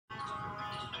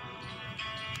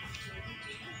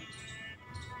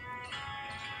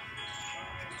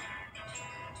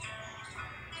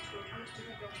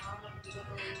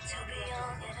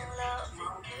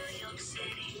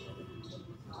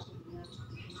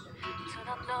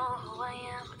know who I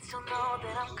am, but still know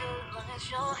that I'm good long as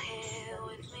you're here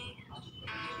with me.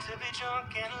 To be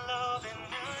drunk in love in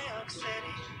New York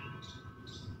City,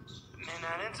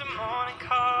 midnight into morning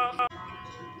coffee.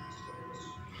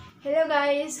 Hello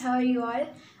guys, how are you all?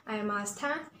 I am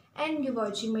Astha and you're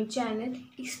watching my channel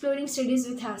Exploring Studies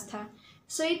with Astha.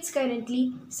 So it's currently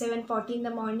 7:40 in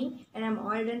the morning and I'm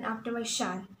all done after my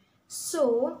shower. So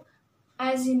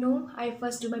as you know, I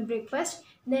first do my breakfast,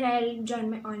 then I'll join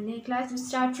my online class which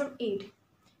starts from 8.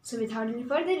 So without any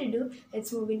further ado,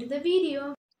 let's move into the video.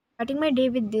 Starting my day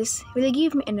with this will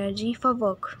give me energy for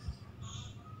work.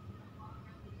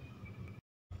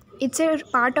 It's a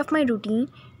part of my routine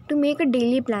to make a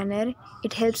daily planner.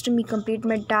 It helps to me complete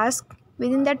my task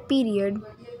within that period.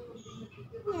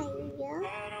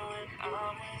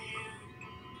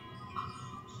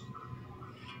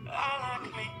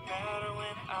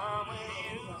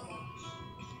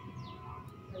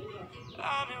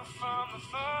 I knew from the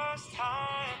first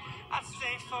time I'd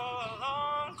stay for a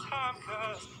long time,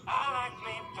 'cause I like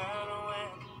me better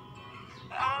when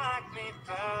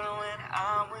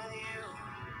I'm with you.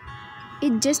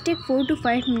 It just takes 4 to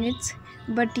 5 minutes,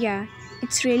 but yeah,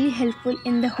 it's really helpful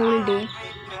in the whole day.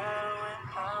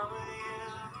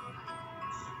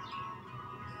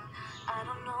 I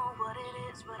don't know what it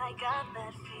is, but I got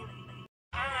that feeling.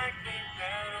 I like me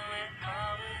better when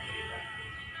I'm with you.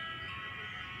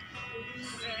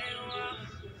 Stay a while,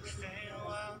 stay a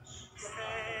while,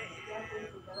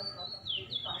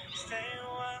 stay a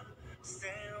while,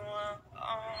 stay a while,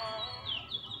 oh.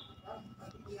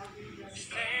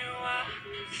 Stay a while,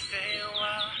 stay a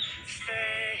while,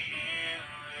 stay here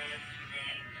with me.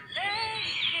 Lay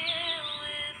here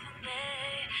with me,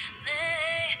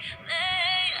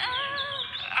 oh.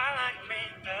 I like me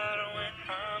better when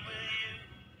I'm with you.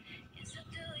 Yes I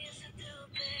do,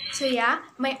 babe. So yeah,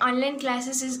 my online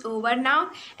classes is over now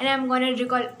and I'm gonna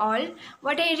recall all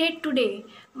what I read today.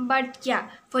 But yeah,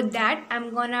 for that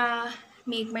I'm gonna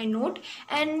make my note,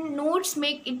 and notes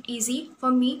make it easy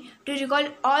for me to recall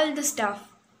all the stuff.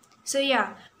 So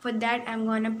yeah, for that I'm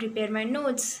gonna prepare my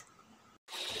notes.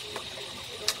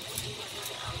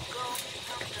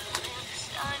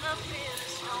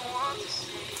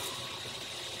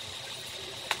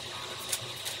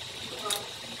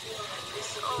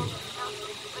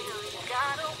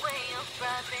 Got a way of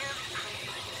driving me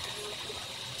crazy.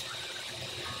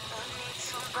 I need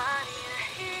somebody to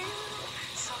hear,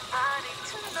 somebody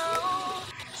to know,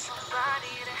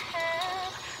 somebody to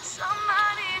have,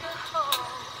 somebody to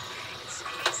hold. It's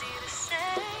easy to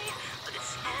say, but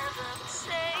it's never the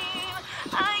same.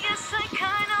 I guess I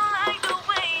kinda like the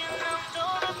way you numbed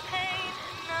all the pain,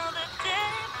 and now the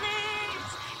day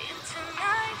bleeds into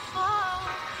nightfall,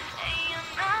 and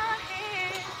you're not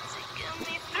here to get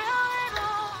me through it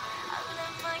all. I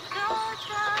let my guard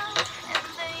down, and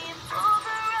then you pulled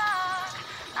the rug.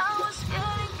 I was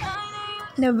getting kinda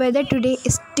The weather today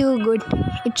is too good.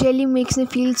 It really makes me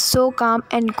feel so calm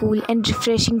and cool and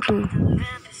refreshing too.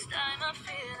 used to